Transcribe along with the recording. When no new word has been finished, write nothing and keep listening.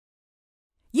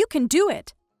You can do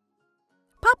it!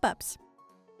 Pop-ups.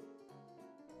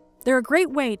 They're a great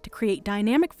way to create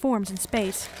dynamic forms in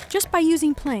space just by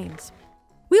using planes.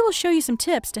 We will show you some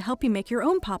tips to help you make your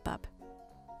own pop-up.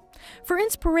 For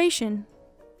inspiration,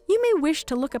 you may wish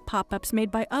to look at pop-ups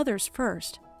made by others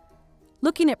first.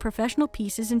 Looking at professional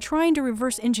pieces and trying to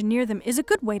reverse engineer them is a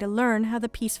good way to learn how the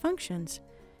piece functions.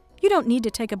 You don't need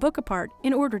to take a book apart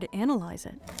in order to analyze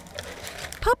it.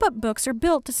 Pop-up books are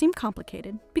built to seem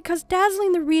complicated because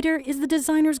dazzling the reader is the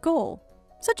designer's goal,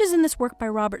 such as in this work by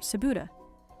Robert Sabuda.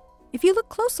 If you look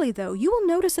closely, though, you will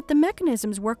notice that the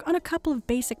mechanisms work on a couple of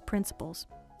basic principles.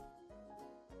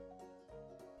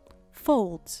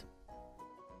 Folds.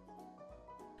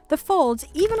 The folds,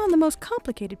 even on the most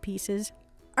complicated pieces,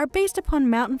 are based upon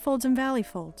mountain folds and valley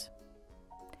folds.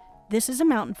 This is a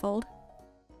mountain fold,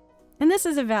 and this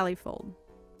is a valley fold.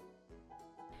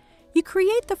 You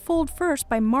create the fold first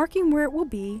by marking where it will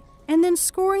be, and then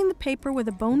scoring the paper with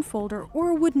a bone folder or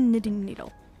a wooden knitting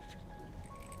needle.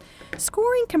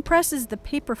 Scoring compresses the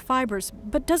paper fibers,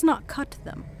 but does not cut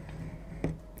them.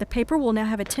 The paper will now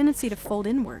have a tendency to fold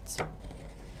inwards.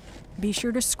 Be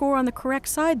sure to score on the correct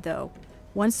side, though.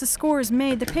 Once the score is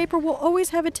made, the paper will always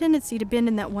have a tendency to bend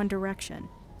in that one direction.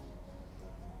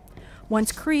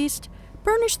 Once creased,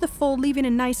 burnish the fold, leaving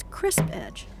a nice crisp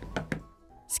edge.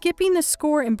 Skipping the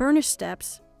score and burnish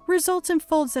steps results in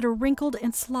folds that are wrinkled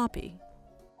and sloppy.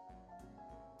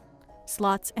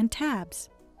 Slots and tabs.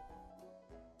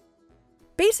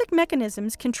 Basic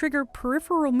mechanisms can trigger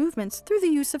peripheral movements through the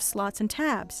use of slots and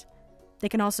tabs. They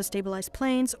can also stabilize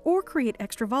planes or create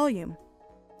extra volume.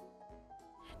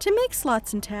 To make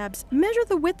slots and tabs, measure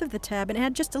the width of the tab and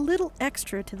add just a little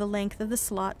extra to the length of the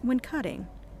slot when cutting.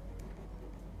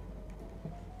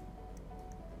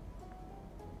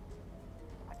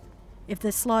 If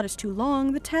the slot is too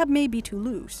long, the tab may be too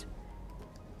loose.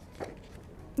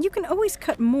 You can always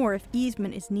cut more if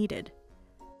easement is needed.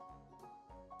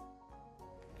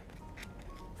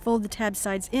 Fold the tab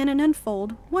sides in and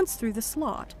unfold once through the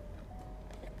slot.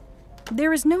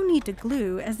 There is no need to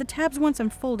glue, as the tabs once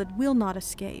unfolded will not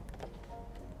escape.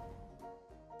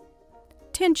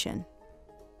 Tension.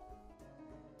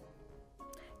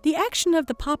 The action of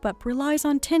the pop-up relies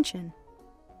on tension.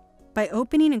 By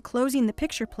opening and closing the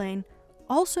picture plane,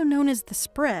 also known as the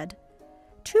spread,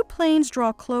 two planes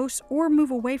draw close or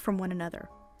move away from one another.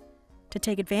 To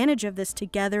take advantage of this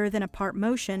together then apart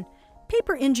motion,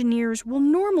 paper engineers will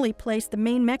normally place the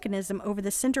main mechanism over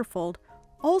the center fold,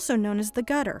 also known as the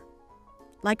gutter.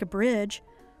 Like a bridge,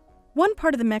 one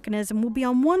part of the mechanism will be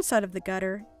on one side of the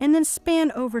gutter and then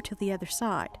span over to the other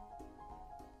side.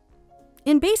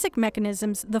 In basic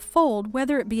mechanisms, the fold,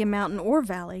 whether it be a mountain or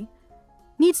valley,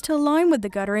 needs to align with the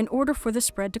gutter in order for the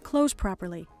spread to close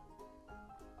properly.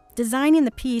 Designing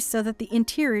the piece so that the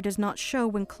interior does not show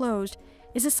when closed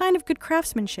is a sign of good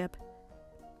craftsmanship.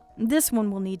 This one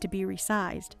will need to be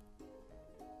resized.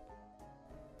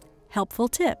 Helpful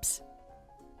tips.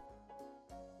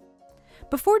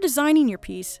 Before designing your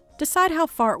piece, decide how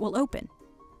far it will open.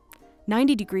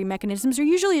 90-degree mechanisms are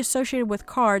usually associated with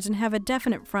cards and have a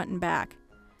definite front and back.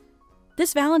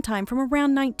 This Valentine from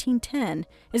around 1910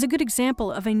 is a good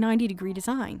example of a 90-degree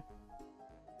design.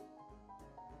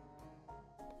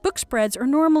 Book spreads are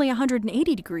normally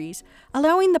 180 degrees,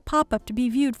 allowing the pop-up to be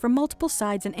viewed from multiple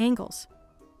sides and angles.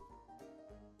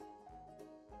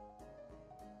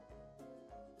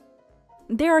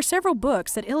 There are several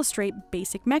books that illustrate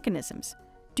basic mechanisms.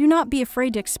 Do not be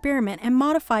afraid to experiment and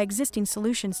modify existing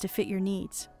solutions to fit your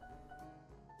needs.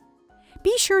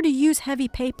 Be sure to use heavy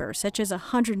paper, such as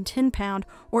 110-pound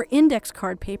or index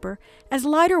card paper, as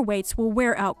lighter weights will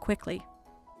wear out quickly.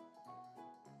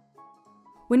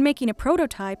 When making a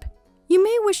prototype, you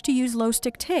may wish to use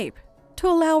low-stick tape to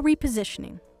allow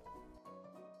repositioning.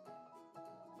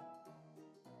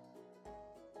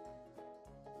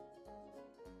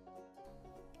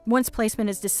 Once placement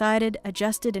is decided,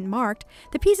 adjusted, and marked,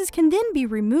 the pieces can then be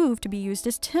removed to be used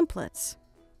as templates.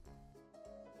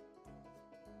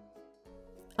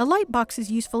 A light box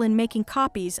is useful in making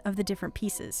copies of the different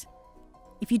pieces.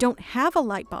 If you don't have a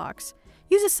light box,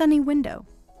 use a sunny window.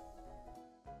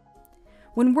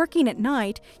 When working at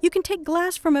night, you can take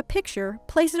glass from a picture,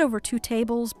 place it over two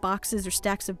tables, boxes, or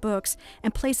stacks of books,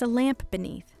 and place a lamp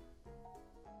beneath.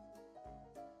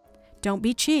 Don't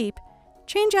be cheap.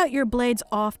 Change out your blades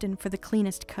often for the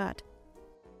cleanest cut.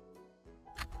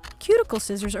 Cuticle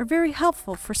scissors are very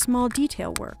helpful for small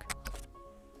detail work.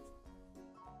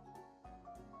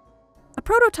 A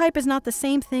prototype is not the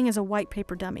same thing as a white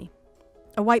paper dummy.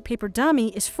 A white paper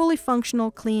dummy is fully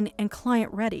functional, clean, and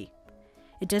client-ready.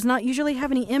 It does not usually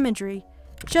have any imagery,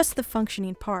 just the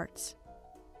functioning parts.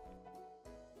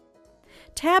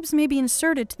 Tabs may be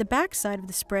inserted to the back side of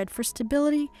the spread for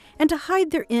stability and to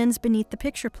hide their ends beneath the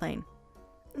picture plane.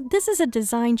 This is a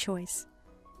design choice.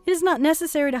 It is not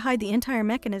necessary to hide the entire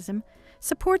mechanism.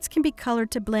 Supports can be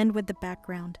colored to blend with the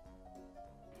background.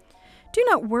 Do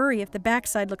not worry if the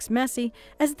backside looks messy,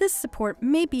 as this support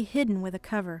may be hidden with a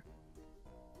cover.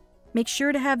 Make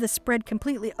sure to have the spread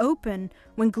completely open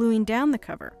when gluing down the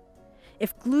cover.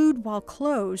 If glued while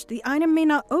closed, the item may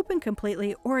not open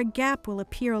completely or a gap will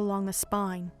appear along the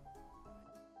spine.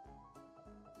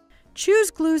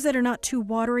 Choose glues that are not too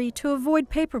watery to avoid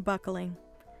paper buckling.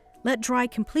 Let dry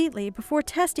completely before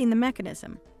testing the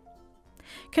mechanism.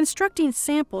 Constructing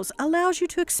samples allows you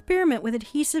to experiment with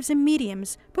adhesives and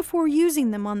mediums before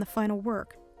using them on the final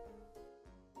work.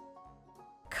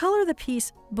 Color the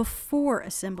piece before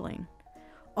assembling.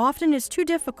 Often it's too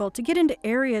difficult to get into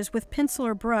areas with pencil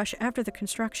or brush after the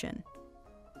construction.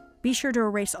 Be sure to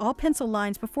erase all pencil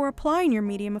lines before applying your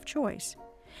medium of choice.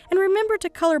 And remember to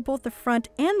color both the front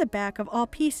and the back of all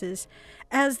pieces,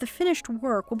 as the finished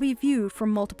work will be viewed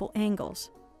from multiple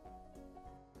angles.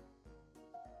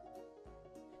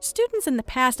 Students in the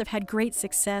past have had great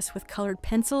success with colored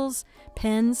pencils,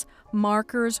 pens,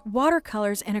 markers,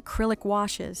 watercolors, and acrylic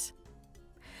washes.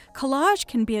 Collage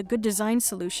can be a good design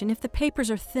solution if the papers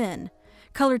are thin.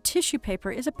 Colored tissue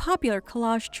paper is a popular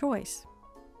collage choice.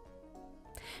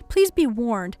 Please be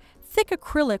warned, thick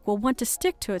acrylic will want to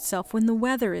stick to itself when the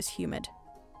weather is humid.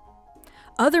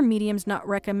 Other mediums not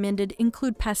recommended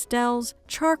include pastels,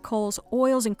 charcoals,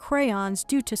 oils, and crayons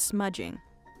due to smudging.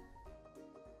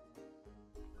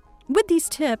 With these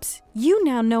tips, you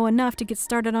now know enough to get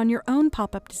started on your own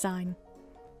pop-up design.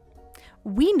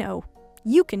 We know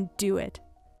you can do it.